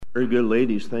Very good,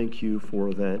 ladies. Thank you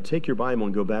for that. Take your Bible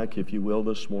and go back, if you will,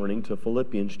 this morning to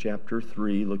Philippians chapter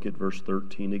 3. Look at verse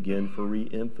 13 again for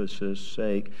re-emphasis'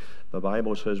 sake. The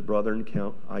Bible says, "Brethren,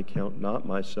 I count not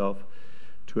myself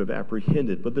to have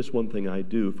apprehended, but this one thing I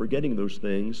do, forgetting those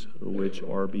things which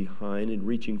are behind and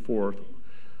reaching forth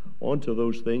onto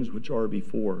those things which are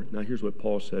before." Now here's what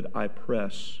Paul said, "I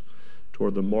press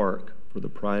toward the mark for the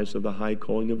prize of the high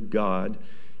calling of God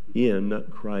in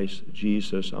Christ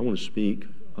Jesus." I want to speak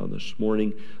this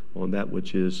morning on that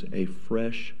which is a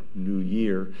fresh new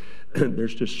year.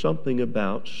 There's just something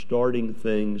about starting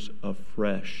things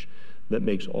afresh that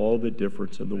makes all the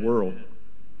difference in the world,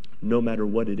 no matter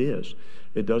what it is.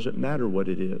 It doesn't matter what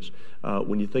it is.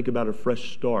 When you think about a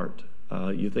fresh start,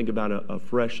 you think about a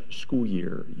fresh school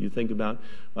year. You think about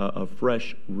a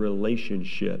fresh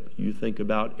relationship. You think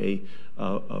about a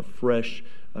fresh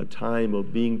time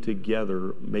of being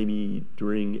together, maybe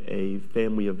during a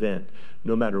family event.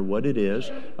 No matter what it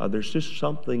is, there's just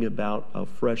something about a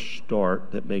fresh start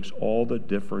that makes all the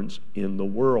difference in the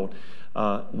world.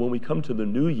 When we come to the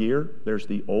new year, there's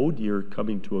the old year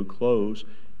coming to a close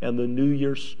and the new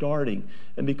year starting.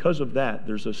 And because of that,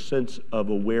 there's a sense of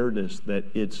awareness that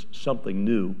it's something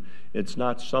new. It's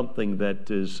not something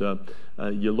that is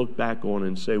you look back on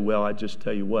and say, well, I just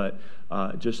tell you what,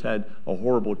 just had a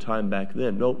horrible time back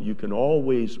then. No, you can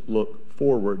always look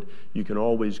forward. You can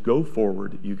always go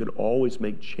forward. You can always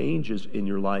make changes in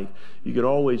your life. You can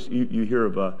always, you hear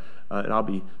of and I'll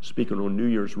be speaking on New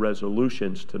Year's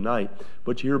resolutions tonight,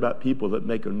 but you hear about people that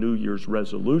make a New Year's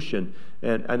resolution,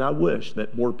 and I wish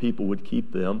that more people would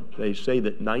keep them. They say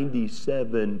that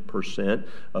 97%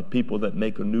 of people that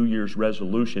make a New Year's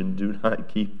resolution do not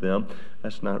keep them.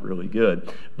 That's not really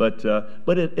good. But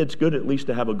it's good at least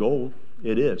to have a goal.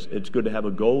 It is. It's good to have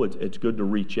a goal. It's good to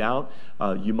reach out.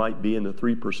 You might be in the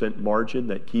 3% margin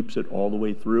that keeps it all the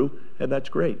way through, and that's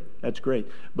great. That's great.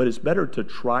 But it's better to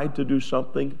try to do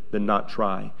something than not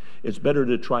try. It's better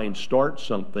to try and start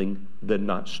something than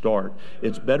not start.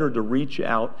 It's better to reach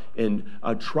out and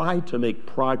try to make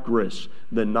progress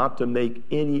than not to make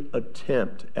any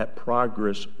attempt at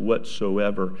progress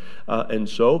whatsoever. And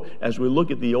so, as we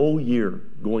look at the old year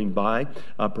going by,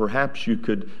 perhaps you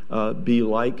could be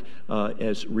like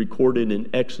as recorded in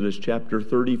Exodus chapter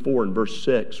 34 and verse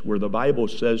 6, where the Bible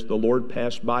says, "The Lord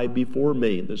passed by before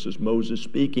me." This is Moses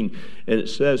speaking. And it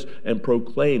says, "And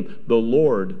proclaim, the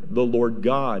Lord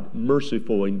God,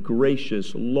 merciful and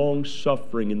gracious,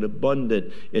 long-suffering and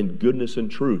abundant in goodness and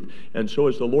truth." And so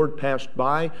as the Lord passed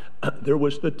by, there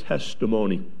was the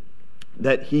testimony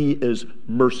that He is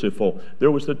merciful. There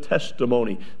was the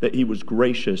testimony that He was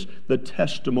gracious, the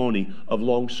testimony of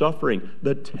long-suffering,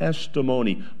 the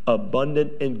testimony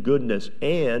abundant in goodness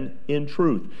and in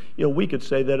truth. You know, we could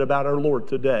say that about our Lord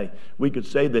today. We could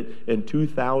say that in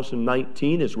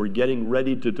 2019, as we're getting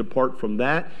ready to depart from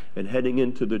that and heading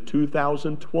into the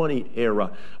 2020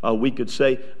 era, we could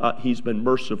say He's been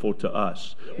merciful to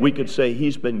us. We could say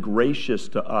He's been gracious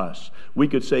to us. We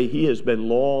could say He has been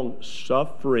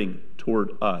long-suffering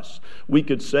toward us. We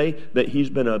could say that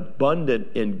He's been abundant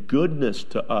in goodness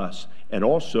to us and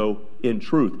also in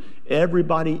truth.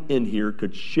 Everybody in here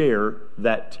could share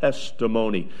that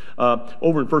testimony.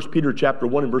 Over in 1 Peter chapter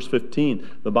 1 and verse 15,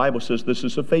 the Bible says, "This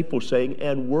is a faithful saying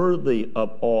and worthy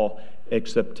of all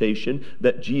acceptation,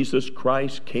 that Jesus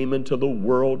Christ came into the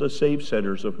world to save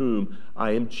sinners, of whom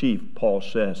I am chief," Paul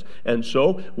says. And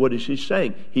so, what is he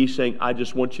saying? He's saying, I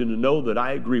just want you to know that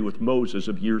I agree with Moses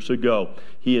of years ago.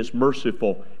 He is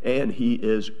merciful and He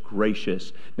is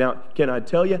gracious. Now, can I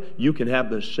tell you, you can have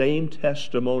the same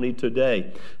testimony today.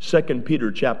 2 Peter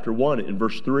chapter 1 and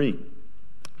verse 3,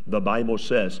 the Bible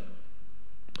says,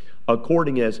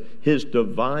 "According as His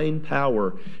divine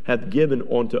power hath given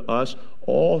unto us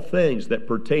all things that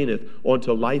pertaineth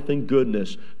unto life and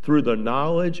goodness, through the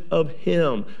knowledge of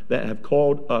Him that have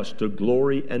called us to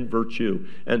glory and virtue."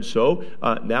 And so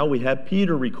now we have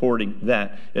Peter recording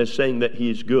that as saying that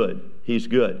He's good. He's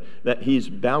good, that He's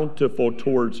bountiful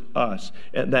towards us,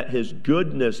 and that His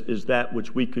goodness is that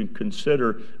which we could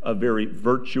consider a very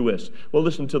virtuous. Well,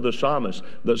 listen to the psalmist.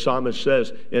 The psalmist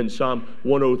says in Psalm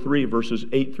 103, verses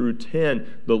 8 through 10,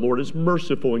 "The Lord is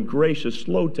merciful and gracious,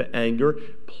 slow to anger,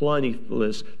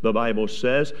 plenteous," the Bible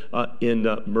says, in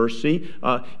mercy.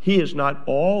 "He is not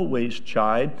always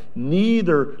chide,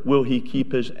 neither will He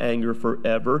keep His anger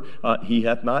forever. He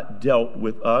hath not dealt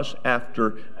with us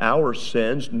after our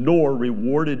sins, nor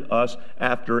rewarded us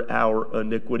after our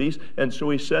iniquities." And so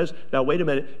he says, now wait a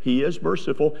minute, He is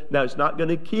merciful. Now He's not going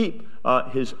to keep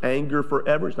His anger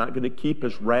forever. He's not going to keep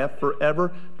His wrath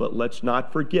forever. But let's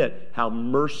not forget how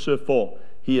merciful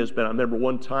he has been. I remember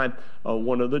one time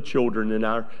one of the children in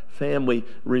our family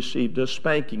received a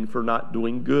spanking for not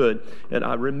doing good. And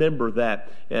I remember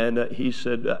that. And he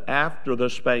said, after the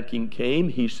spanking came,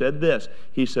 he said this.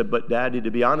 He said, but Daddy,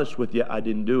 to be honest with you, I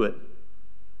didn't do it.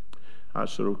 I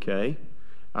said, okay.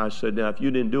 I said, now, if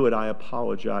you didn't do it, I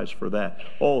apologize for that.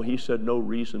 Oh, he said, no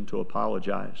reason to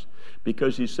apologize.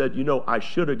 Because he said, I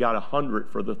should have got 100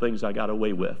 for the things I got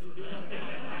away with.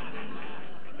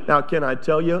 Now, can I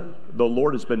tell you, the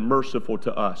Lord has been merciful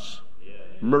to us.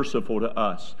 Merciful to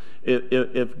us.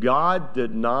 If God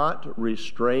did not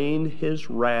restrain his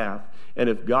wrath, and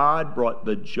if God brought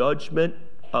the judgment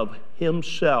of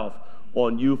himself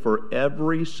on you for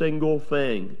every single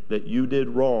thing that you did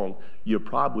wrong, you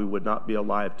probably would not be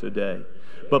alive today.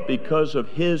 But because of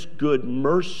his good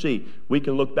mercy, we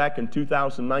can look back in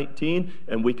 2019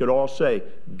 and we could all say,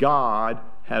 God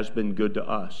has been good to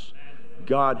us.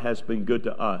 God has been good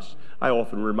to us. I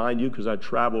often remind you, because I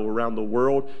travel around the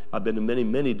world, I've been to many,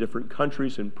 many different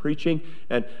countries in preaching,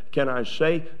 and can I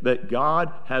say that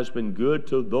God has been good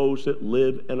to those that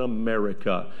live in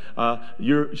America?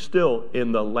 You're still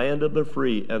in the land of the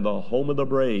free and the home of the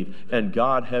brave, and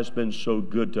God has been so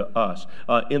good to us.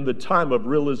 In the time of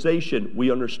realization, we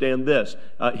understand this.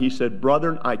 He said,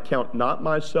 brethren, I count not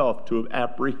myself to have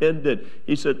apprehended.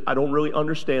 He said, I don't really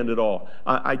understand it all.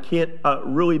 I can't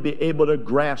really be able to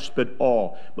grasp it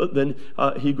all. But then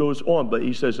he goes on, but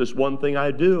he says, this one thing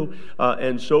I do.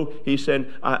 And so he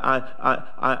said,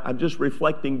 I'm just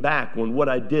reflecting back on what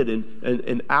I did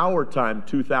in our time,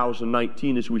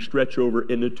 2019, as we stretch over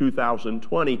into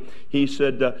 2020. He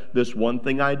said, this one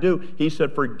thing I do. He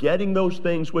said, forgetting those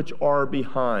things which are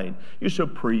behind. You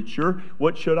said, preacher,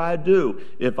 what should I do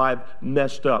if I've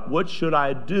messed up? What should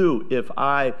I do if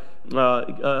I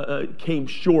came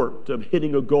short of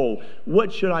hitting a goal?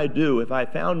 What should I do if I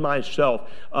found myself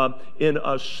in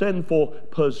a sinful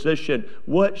position?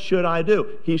 What should I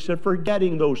do? He said,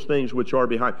 forgetting those things which are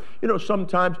behind.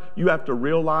 Sometimes you have to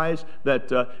realize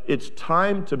that it's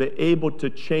time to be able to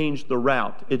change the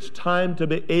route. It's time to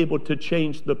be able to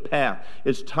change the path.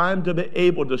 It's time to be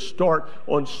able to start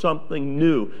on something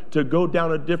new, to go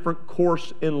down a different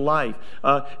course in life.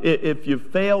 If you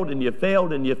failed and you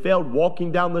failed and you failed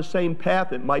walking down the same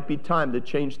path, it might be time to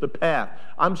change the path.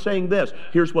 I'm saying this.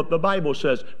 Here's what the Bible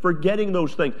says. Forgetting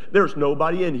those things. There's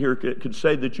nobody in here could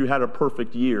say that you had a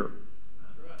perfect year.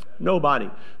 Nobody.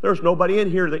 There's nobody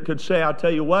in here that could say, I'll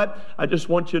tell you what, I just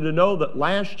want you to know that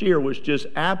last year was just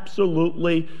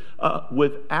absolutely,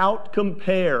 without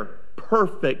compare,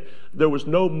 perfect. There was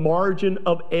no margin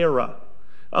of error.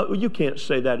 You can't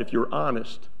say that if you're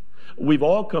honest. We've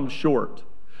all come short.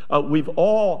 We've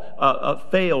all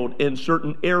failed in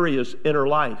certain areas in our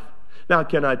life. Now,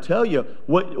 can I tell you,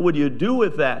 what do you do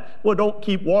with that? Well, don't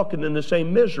keep walking in the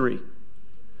same misery.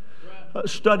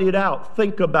 Study it out.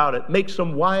 Think about it. Make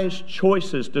some wise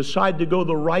choices. Decide to go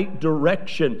the right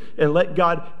direction and let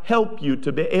God help you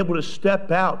to be able to step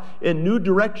out in new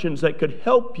directions that could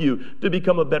help you to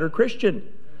become a better Christian,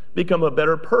 become a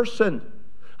better person.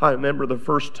 I remember the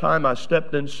first time I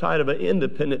stepped inside of an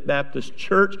independent Baptist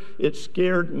church, it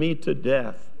scared me to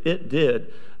death. It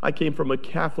did. I came from a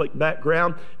Catholic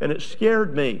background, and it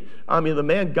scared me. I mean, the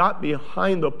man got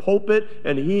behind the pulpit,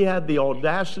 and he had the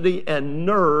audacity and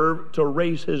nerve to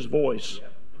raise his voice.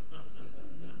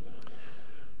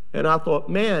 And I thought,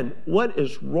 man, what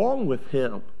is wrong with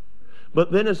him?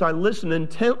 But then as I listened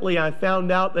intently, I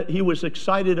found out that he was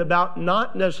excited about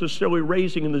not necessarily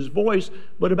raising his voice,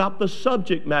 but about the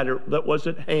subject matter that was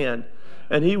at hand.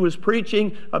 And he was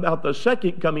preaching about the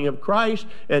second coming of Christ,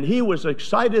 and he was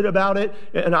excited about it.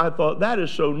 And I thought, that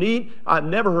is so neat. I've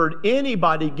never heard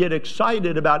anybody get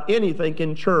excited about anything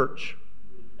in church.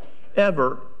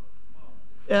 Ever.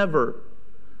 Ever.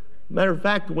 Matter of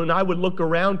fact, when I would look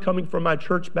around coming from my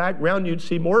church background, you'd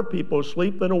see more people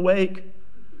asleep than awake.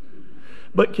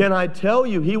 But can I tell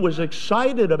you, he was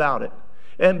excited about it.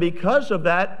 And because of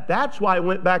that, that's why I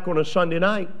went back on a Sunday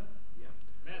night.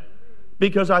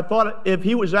 Because I thought if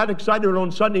he was that excited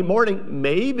on Sunday morning,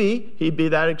 maybe he'd be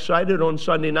that excited on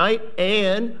Sunday night,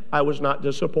 and I was not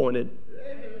disappointed.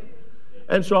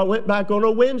 And so I went back on a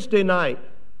Wednesday night.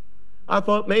 I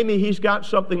thought maybe he's got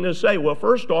something to say. Well,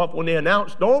 first off, when they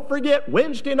announced, don't forget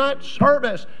Wednesday night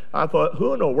service, I thought,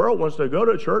 who in the world wants to go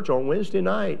to church on Wednesday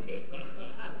night?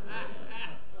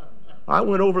 I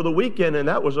went over the weekend, and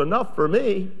that was enough for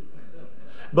me.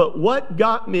 But what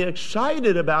got me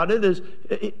excited about it is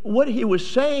what he was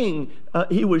saying.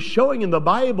 He was showing in the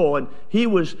Bible, and he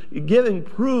was giving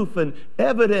proof and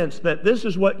evidence that this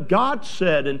is what God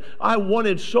said. And I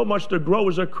wanted so much to grow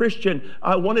as a Christian.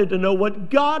 I wanted to know what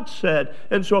God said.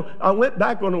 And so I went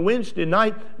back on a Wednesday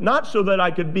night, not so that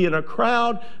I could be in a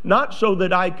crowd, not so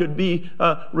that I could be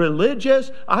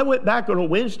religious. I went back on a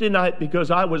Wednesday night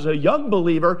because I was a young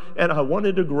believer and I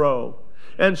wanted to grow.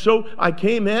 And so I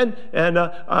came in, and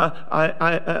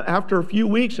after a few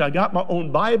weeks, I got my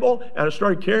own Bible, and I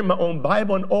started carrying my own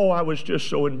Bible, and I was just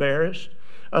so embarrassed.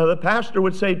 The pastor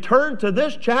would say, turn to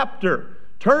this chapter,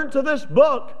 turn to this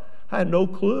book. I had no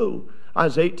clue. I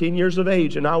was 18 years of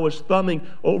age, and I was thumbing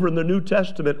over in the New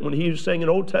Testament when he was saying an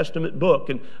Old Testament book,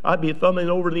 and I'd be thumbing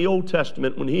over the Old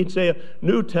Testament when he'd say a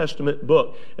New Testament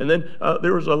book. And then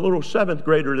there was a little 7th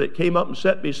grader that came up and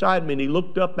sat beside me, and he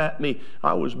looked up at me.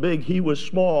 I was big, he was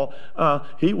small.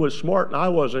 He was smart, and I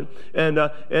wasn't.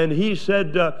 And he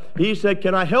said,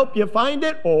 "Can I help you find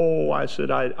it?" "Oh," I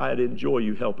said, "I'd enjoy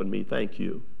you helping me. Thank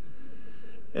you."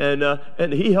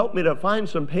 And he helped me to find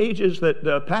some pages that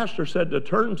the pastor said to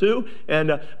turn to.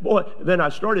 And then I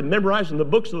started memorizing the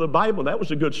books of the Bible. That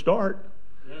was a good start.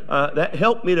 That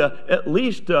helped me to at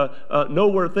least know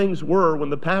where things were when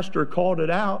the pastor called it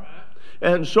out.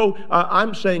 And so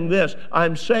I'm saying this.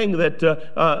 I'm saying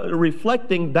that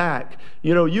reflecting back,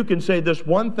 you can say this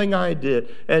one thing I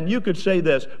did, and you could say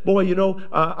this,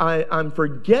 I'm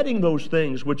forgetting those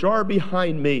things which are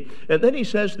behind me. And then he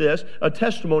says this, a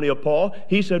testimony of Paul.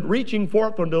 He said, reaching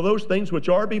forth unto those things which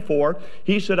are before,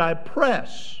 he said, I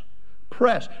press.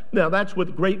 Now that's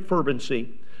with great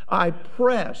fervency. I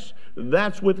press.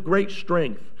 That's with great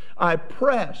strength. I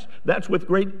press. That's with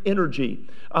great energy.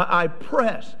 I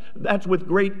press. That's with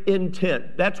great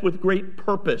intent. That's with great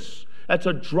purpose. That's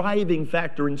a driving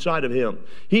factor inside of him.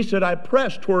 He said, I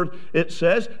press toward, it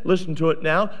says, listen to it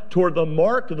now, toward the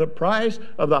mark of the prize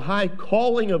of the high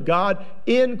calling of God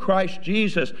in Christ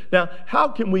Jesus. Now, how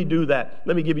can we do that?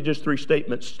 Let me give you just 3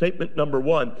 statements. Statement number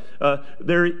 1,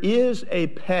 there is a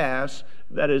path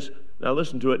that is, now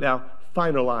listen to it now,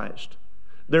 finalized.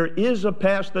 There is a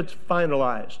path that's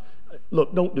finalized.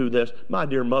 Look, don't do this. My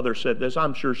dear mother said this.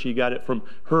 I'm sure she got it from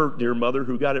her dear mother,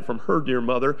 who got it from her dear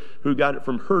mother, who got it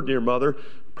from her dear mother.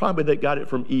 Probably they got it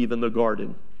from Eve in the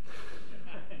garden.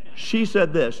 She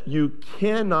said this, you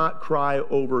cannot cry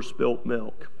over spilt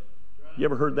milk. You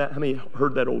ever heard that? How many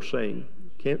heard that old saying?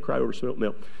 Can't cry over spilt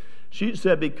milk. She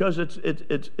said because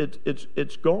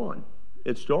it's gone.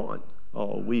 It's gone.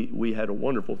 Oh, we had a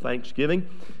wonderful Thanksgiving,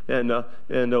 and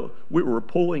we were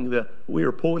pulling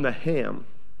the ham.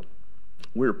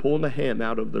 We were pulling the ham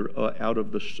out of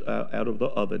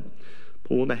the oven,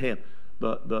 pulling the ham,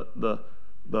 the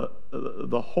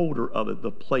holder of it,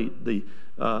 the plate,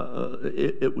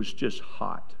 it was just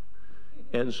hot,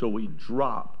 and so we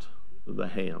dropped the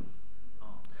ham.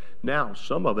 Now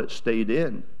some of it stayed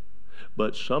in,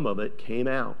 but some of it came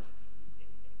out.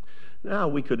 Now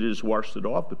we could have just washed it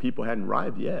off. The people hadn't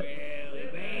arrived yet.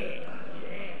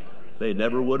 They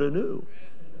never would have knew.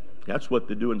 That's what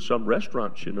they do in some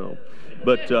restaurants,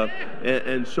 But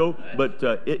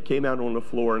it came out on the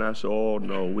floor, and I said, "Oh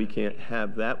no, we can't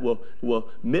have that." Well,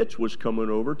 Mitch was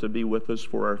coming over to be with us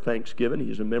for our Thanksgiving.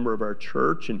 He's a member of our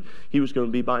church, and he was going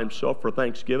to be by himself for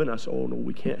Thanksgiving. I said, "Oh no,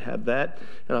 we can't have that."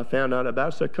 And I found out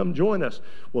about it. I said, "Come join us."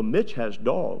 Well, Mitch has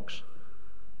dogs.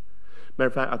 Matter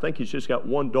of fact, I think he's just got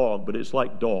one dog, but it's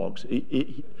like dogs.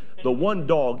 The one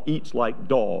dog eats like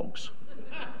dogs.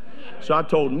 So I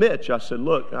told Mitch, I said,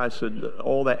 look,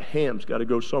 all that ham's got to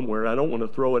go somewhere. I don't want to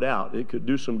throw it out. It could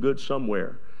do some good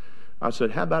somewhere. I said,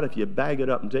 how about if you bag it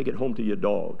up and take it home to your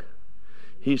dog?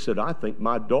 He said, I think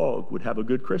my dog would have a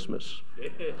good Christmas,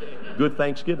 good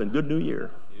Thanksgiving, good New Year.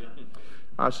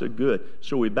 I said, good.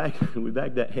 So we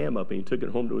bagged that ham up, and he took it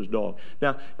home to his dog.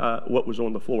 Now, what was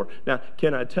on the floor. Now,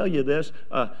 can I tell you this?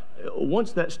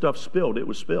 Once that stuff spilled, it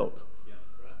was spilled.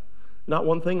 Not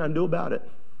one thing I knew about it.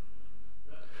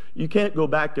 You can't go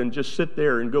back and just sit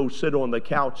there and go sit on the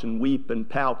couch and weep and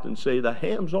pout and say, the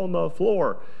ham's on the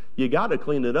floor. You got to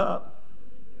clean it up.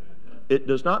 It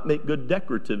does not make good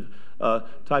decorative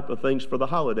type of things for the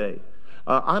holiday.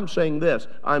 I'm saying this.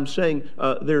 I'm saying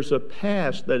there's a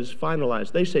past that is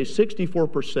finalized. They say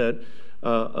 64%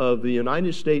 of the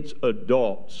United States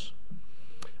adults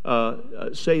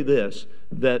say this,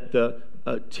 that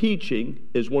teaching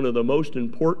is one of the most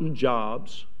important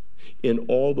jobs in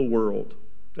all the world.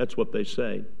 That's what they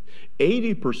say.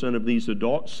 80% of these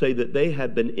adults say that they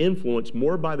have been influenced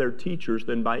more by their teachers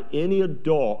than by any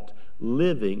adult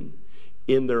living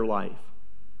in their life.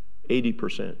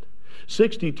 80%.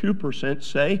 62%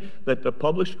 say that the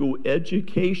public school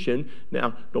education,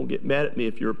 now don't get mad at me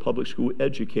if you're a public school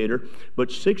educator, but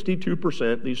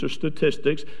 62%, these are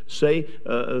statistics, say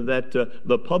that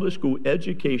the public school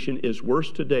education is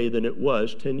worse today than it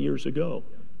was 10 years ago.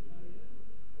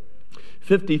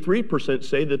 53%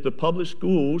 say that the public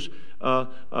schools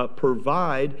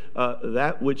provide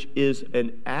that which is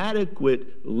an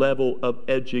adequate level of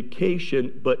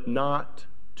education, but not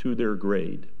to their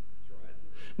grade.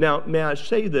 Now, may I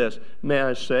say this? May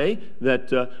I say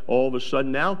that all of a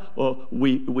sudden now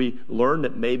we learn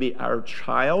that maybe our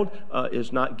child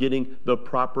is not getting the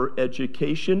proper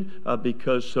education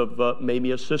because of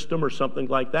maybe a system or something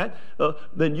like that?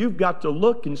 Then you've got to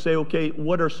look and say, okay,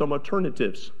 what are some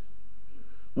alternatives?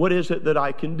 What is it that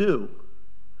I can do?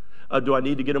 Do I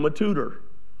need to get them a tutor?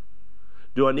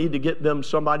 Do I need to get them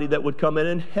somebody that would come in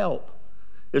and help?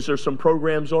 Is there some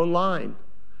programs online?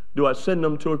 Do I send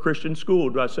them to a Christian school?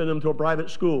 Do I send them to a private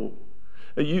school?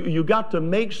 You got to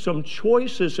make some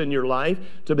choices in your life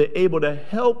to be able to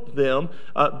help them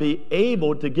be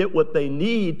able to get what they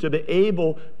need to be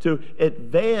able to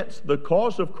advance the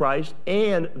cause of Christ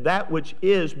and that which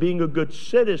is being a good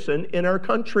citizen in our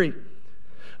country.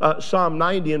 Psalm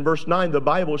 90 and verse 9, the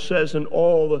Bible says, "And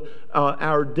all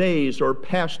our days are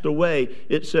passed away."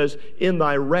 It says, "In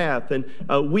thy wrath." And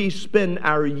we spend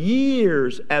our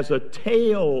years as a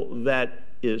tale that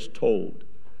is told.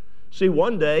 See,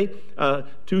 one day,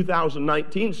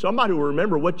 2019, somebody will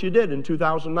remember what you did in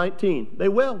 2019. They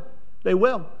will. They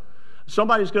will.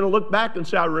 Somebody's going to look back and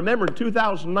say, "I remember in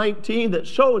 2019 that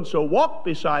so-and-so walked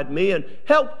beside me and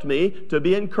helped me to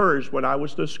be encouraged when I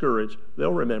was discouraged."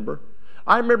 They'll remember.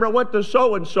 I remember I went to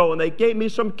so-and-so and they gave me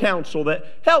some counsel that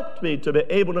helped me to be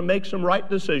able to make some right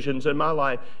decisions in my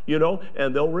life,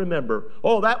 and they'll remember.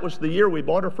 Oh, that was the year we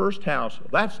bought our first house.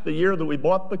 That's the year that we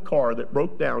bought the car that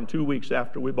broke down 2 weeks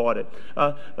after we bought it.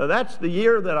 That's the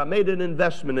year that I made an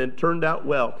investment and it turned out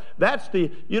well. That's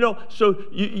so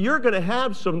you're going to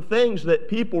have some things that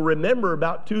people remember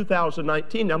about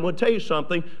 2019. Now, I'm going to tell you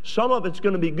something. Some of it's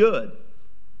going to be good.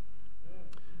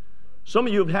 Some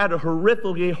of you have had a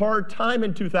horrifically hard time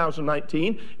in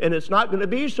 2019, and it's not going to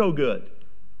be so good.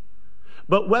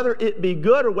 But whether it be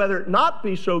good or whether it not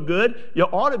be so good, you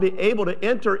ought to be able to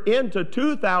enter into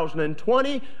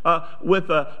 2020 with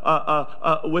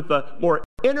a more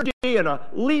energy and a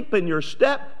leap in your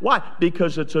step. Why?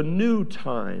 Because it's a new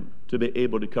time to be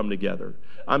able to come together.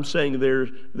 I'm saying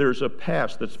there's a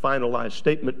past that's finalized.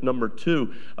 Statement number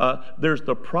 2, there's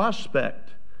the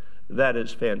prospect that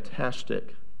is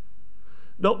fantastic.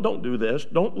 Don't do this.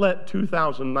 Don't let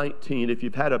 2019, if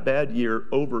you've had a bad year,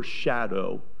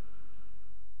 overshadow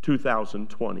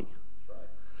 2020.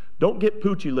 Don't get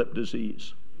poochy lip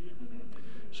disease.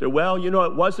 Say, well,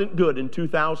 it wasn't good in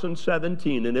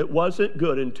 2017, and it wasn't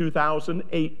good in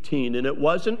 2018, and it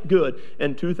wasn't good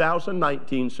in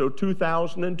 2019, so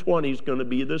 2020 is going to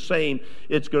be the same.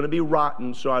 It's going to be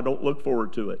rotten, so I don't look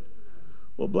forward to it.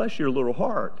 Well, bless your little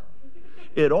heart.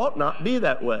 It ought not be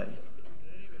that way.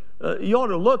 You ought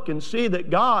to look and see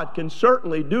that God can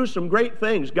certainly do some great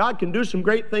things. God can do some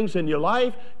great things in your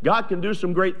life. God can do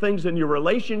some great things in your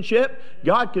relationship.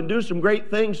 God can do some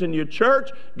great things in your church.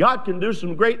 God can do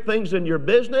some great things in your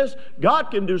business.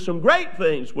 God can do some great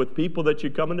things with people that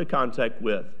you come into contact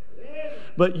with.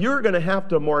 But you're going to have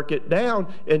to mark it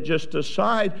down and just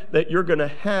decide that you're going to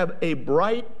have a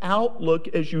bright outlook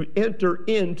as you enter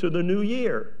into the new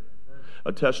year.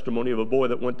 A testimony of a boy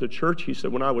that went to church. He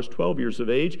said, when I was 12 years of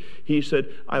age, he said,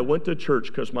 I went to church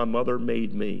because my mother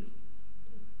made me.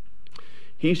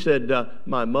 He said,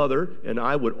 my mother and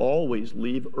I would always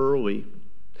leave early.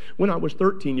 When I was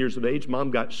 13 years of age, Mom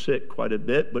got sick quite a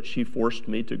bit, but she forced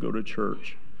me to go to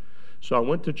church. So I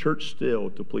went to church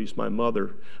still to please my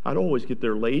mother. I'd always get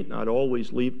there late, and I'd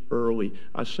always leave early.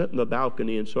 I sat in the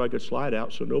balcony, and so I could slide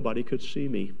out so nobody could see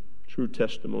me. True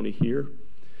testimony here.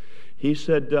 He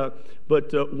said,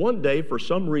 but one day, for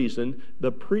some reason,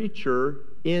 the preacher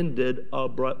ended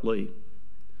abruptly.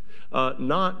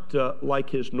 Not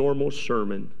like his normal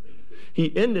sermon.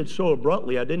 He ended so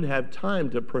abruptly, I didn't have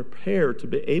time to prepare to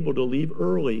be able to leave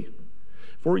early.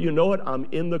 For you know it, I'm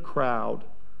in the crowd.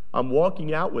 I'm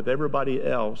walking out with everybody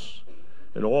else.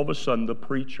 And all of a sudden, the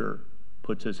preacher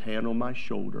puts his hand on my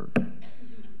shoulder.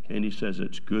 And he says,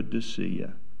 it's good to see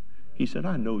you. He said,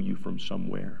 I know you from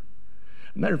somewhere.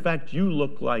 Matter of fact, you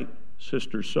look like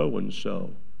Sister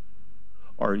so-and-so.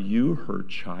 Are you her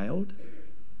child?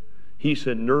 He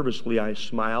said, nervously, I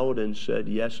smiled and said,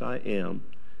 yes, I am.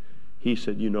 He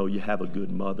said, you have a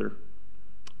good mother.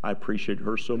 I appreciate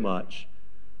her so much.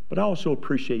 But I also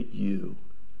appreciate you.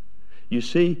 You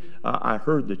see, I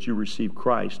heard that you received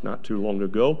Christ not too long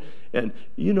ago, and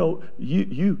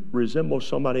you resemble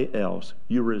somebody else.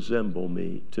 You resemble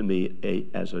me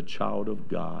as a child of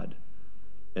God,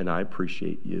 and I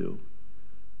appreciate you.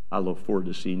 I look forward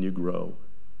to seeing you grow.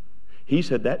 He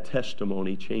said that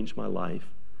testimony changed my life.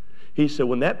 He said,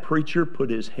 when that preacher put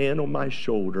his hand on my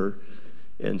shoulder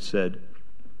and said,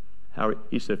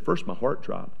 he said, first my heart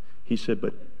dropped. He said,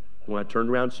 but when I turned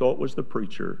around and saw it was the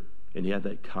preacher, and he had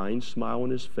that kind smile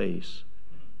on his face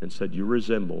and said, you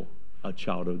resemble a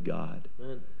child of God.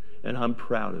 Amen. And I'm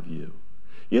proud of you.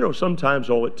 Sometimes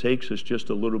all it takes is just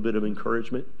a little bit of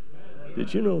encouragement.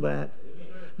 Did you know that?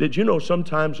 Did you know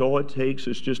sometimes all it takes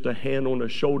is just a hand on a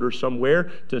shoulder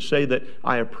somewhere to say that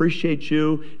I appreciate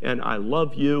you and I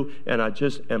love you and I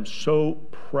just am so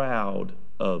proud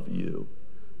of you.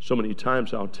 So many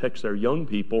times I'll text our young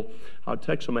people, I'll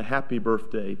text them a happy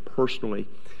birthday personally.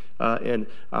 And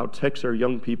I'll text our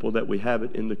young people that we have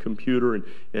it in the computer,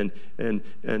 and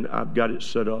I've got it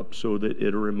set up so that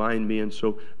it'll remind me, and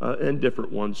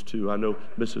different ones too. I know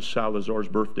Mrs. Salazar's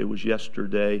birthday was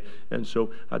yesterday, and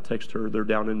so I text her. They're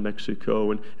down in Mexico,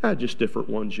 and just different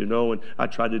ones, and I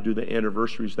try to do the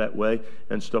anniversaries that way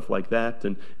and stuff like that.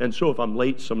 And so if I'm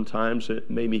late sometimes,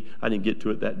 maybe I didn't get to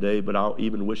it that day, but I'll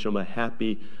even wish them a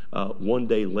happy one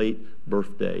day late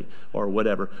birthday or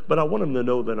whatever. But I want them to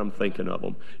know that I'm thinking of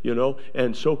them,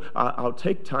 and so I'll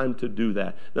take time to do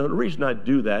that. Now, the reason I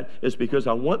do that is because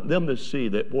I want them to see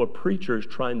that, boy, a preacher is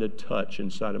trying to touch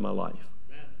inside of my life.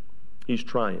 He's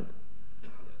trying.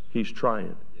 He's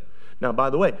trying. Now, by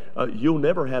the way, you'll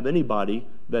never have anybody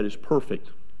that is perfect.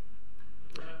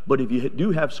 But if you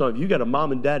do have if you got a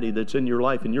mom and daddy that's in your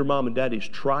life and your mom and daddy's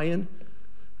trying,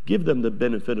 give them the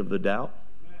benefit of the doubt.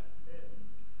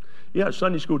 Yeah, a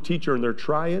Sunday school teacher and they're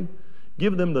trying,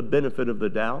 give them the benefit of the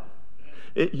doubt.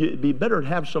 It'd be better to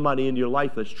have somebody in your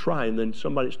life that's trying than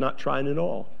somebody that's not trying at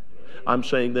all. I'm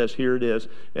saying this, here it is,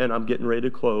 and I'm getting ready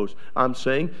to close. I'm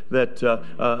saying that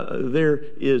there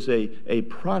is a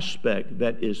prospect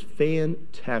that is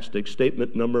fantastic.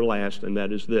 Statement number last, and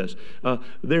that is this.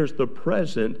 There's the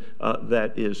present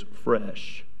that is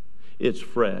fresh. It's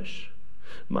fresh.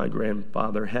 My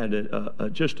grandfather had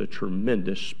just a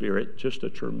tremendous spirit,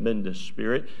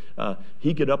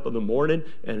 He'd get up in the morning,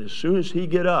 and as soon as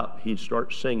he'd get up, he'd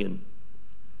start singing.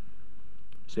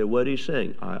 Say, what did he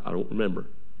sing? I don't remember.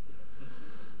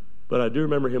 But I do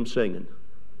remember him singing.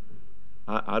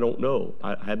 I don't know.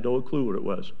 I had no clue what it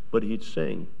was. But he'd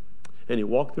sing. And he'd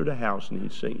walk through the house and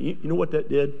he'd sing. You know what that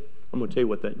did? I'm going to tell you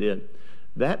what that did.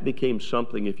 That became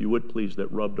something, if you would please,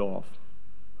 that rubbed off.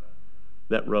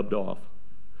 That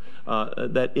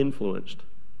influenced.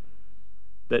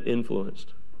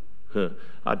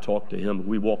 I talked to him.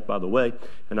 We walked by the way,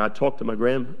 and I talked to my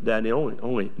granddaddy.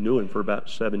 Only knew him for about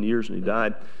 7 years, and he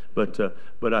died. But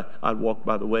I'd walk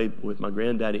by the way with my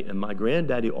granddaddy, and my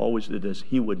granddaddy always did this.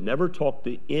 He would never talk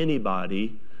to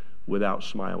anybody without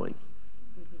smiling.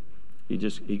 I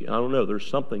don't know. There's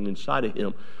something inside of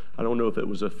him. I don't know if it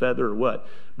was a feather or what,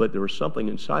 but there was something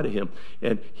inside of him,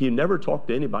 and he never talked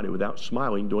to anybody without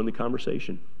smiling during the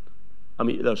conversation. I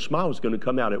mean, the smile was going to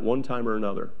come out at one time or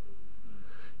another.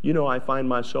 I find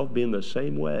myself being the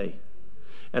same way,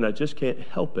 and I just can't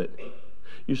help it.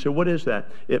 You say, what is that?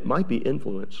 It might be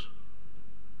influence.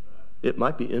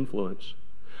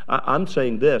 I'm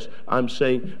saying this. I'm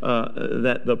saying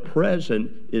that the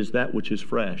present is that which is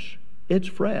fresh. It's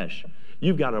fresh.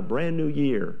 You've got a brand new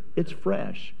year. It's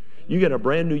fresh. You got a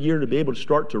brand new year to be able to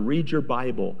start to read your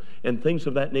Bible and things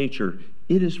of that nature.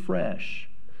 It is fresh.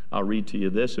 I'll read to you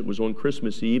this. It was on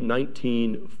Christmas Eve,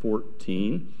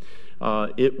 1914.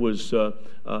 It was the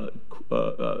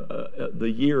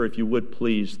year, if you would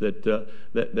please,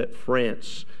 that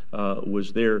France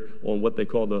was there on what they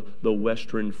call the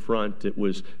Western Front. It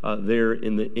was there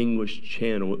in the English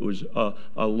Channel. It was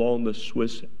along the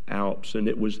Swiss Alps, and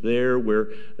it was there where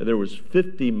there was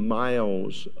 50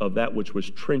 miles of that which was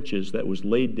trenches that was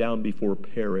laid down before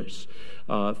Paris.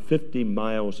 50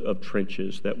 miles of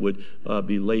trenches that would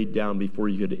be laid down before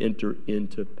you could enter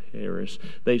into Paris.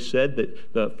 They said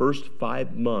that the first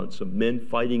 5 months of men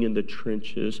fighting in the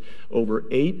trenches, over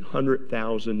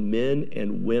 800,000 men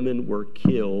and women were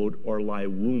killed or lie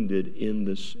wounded in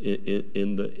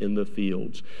the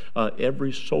fields.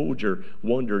 Every soldier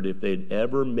wondered if they'd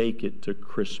ever make it to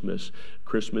Christmas.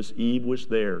 Christmas Eve was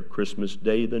there, Christmas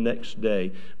Day the next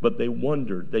day, but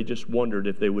they just wondered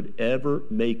if they would ever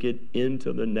make it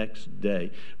into the next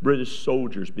day. British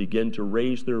soldiers began to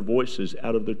raise their voices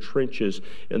out of the trenches,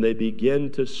 and they began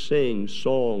to sing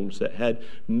songs that had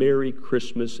Merry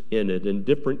Christmas in it and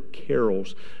different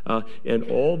carols. And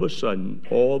all of a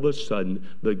sudden,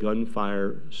 the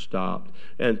gunfire stopped.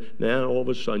 And now all of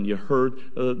a sudden you heard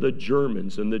the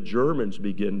Germans, and the Germans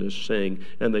began to sing,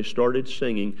 and they started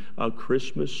singing Christmas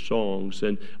songs,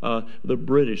 and the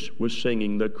British was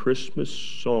singing the Christmas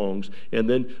songs. And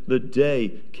then the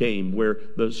day came where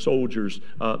the soldiers,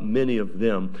 many of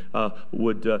them,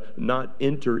 would not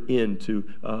enter into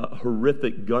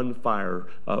horrific gunfire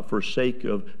for sake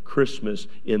of Christmas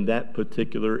in that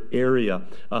particular area.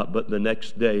 But the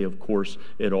next day, of course,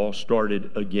 it all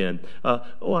started again.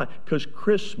 Why? Because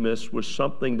Christmas was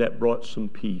something that brought some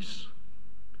peace.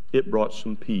 It brought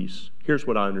some peace. Here's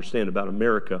what I understand about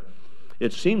America.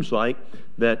 It seems like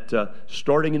that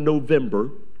starting in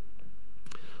November,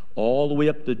 all the way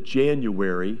up to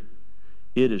January,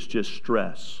 it is just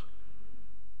stress.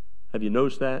 Have you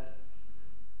noticed that?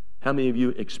 How many of you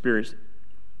experienced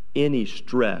any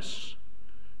stress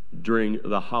during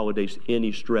the holidays?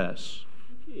 Any stress?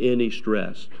 Any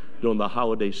stress during the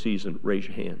holiday season? Raise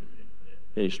your hand.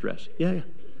 Any stress? Yeah.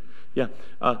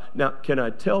 Now, can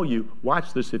I tell you,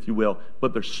 watch this if you will,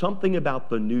 but there's something about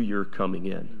the new year coming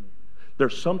in.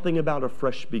 There's something about a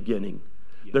fresh beginning.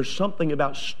 There's something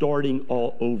about starting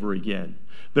all over again.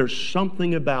 There's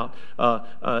something about,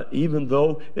 even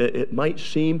though it might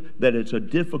seem that it's a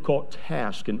difficult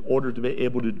task in order to be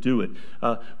able to do it,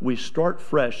 we start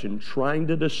fresh and trying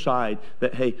to decide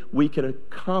that, hey, we can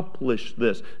accomplish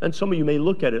this. And some of you may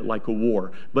look at it like a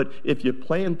war, but if you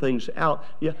plan things out,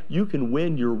 yeah, you can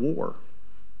win your war.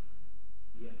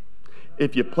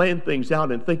 If you plan things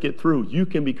out and think it through, you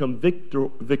can become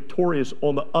victorious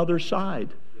on the other side.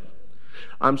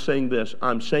 I'm saying this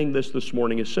this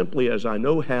morning as simply as I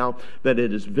know how, that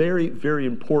it is very, very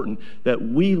important that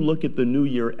we look at the new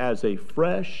year as a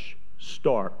fresh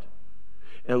start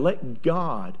and let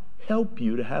God help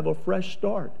you to have a fresh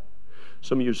start.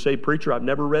 Some of you say, preacher, I've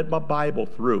never read my Bible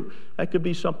through. That could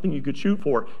be something you could shoot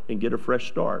for and get a fresh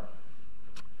start.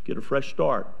 Get a fresh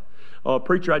start.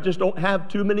 Preacher, I just don't have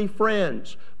too many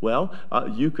friends. Well,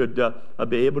 you could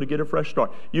be able to get a fresh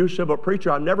start. You said, but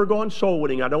preacher, I've never gone soul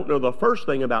winning. I don't know the first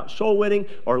thing about soul winning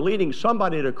or leading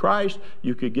somebody to Christ.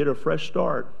 You could get a fresh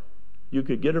start. You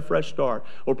could get a fresh start.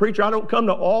 Well, preacher, I don't come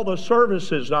to all the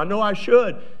services, and I know I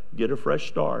should. Get a fresh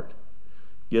start.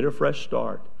 Get a fresh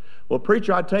start. Well,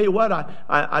 preacher, I tell you what,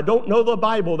 I don't know the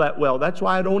Bible that well. That's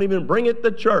why I don't even bring it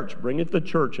to church. Bring it to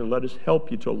church and let us help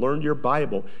you to learn your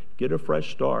Bible. Get a fresh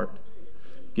start.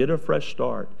 Get a fresh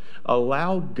start.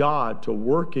 Allow God to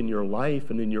work in your life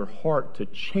and in your heart to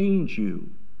change you.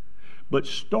 But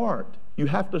start. You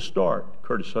have to start.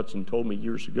 Curtis Hudson told me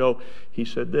years ago, he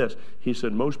said this. He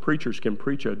said, most preachers can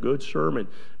preach a good sermon,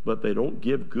 but they don't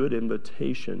give good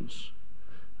invitations.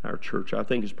 Our church, I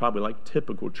think, is probably like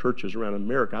typical churches around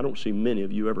America. I don't see many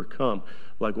of you ever come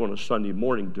like on a Sunday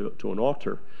morning to an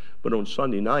altar. But on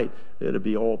Sunday night, it'll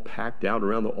be all packed out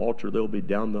around the altar. They'll be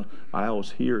down the aisles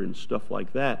here and stuff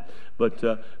like that. But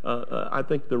I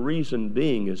think the reason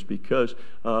being is because,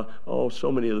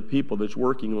 so many of the people that's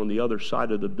working on the other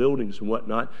side of the buildings and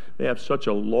whatnot, they have such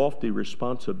a lofty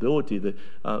responsibility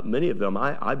that many of them,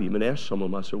 I've even asked some of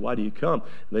them, I said, why do you come?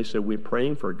 And they said, we're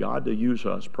praying for God to use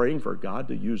us, praying for God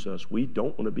to use us. We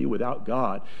don't want to be without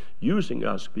God using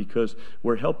us because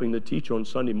we're helping to teach on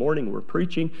Sunday morning, we're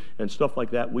preaching and stuff like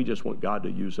that. We just want God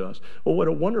to use us. Well, what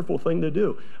a wonderful thing to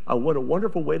do. What a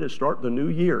wonderful way to start the new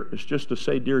year is just to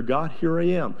say, dear God, here I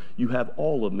am. You have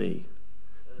all of me.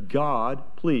 God,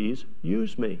 please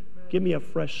use me. Give me a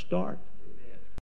fresh start.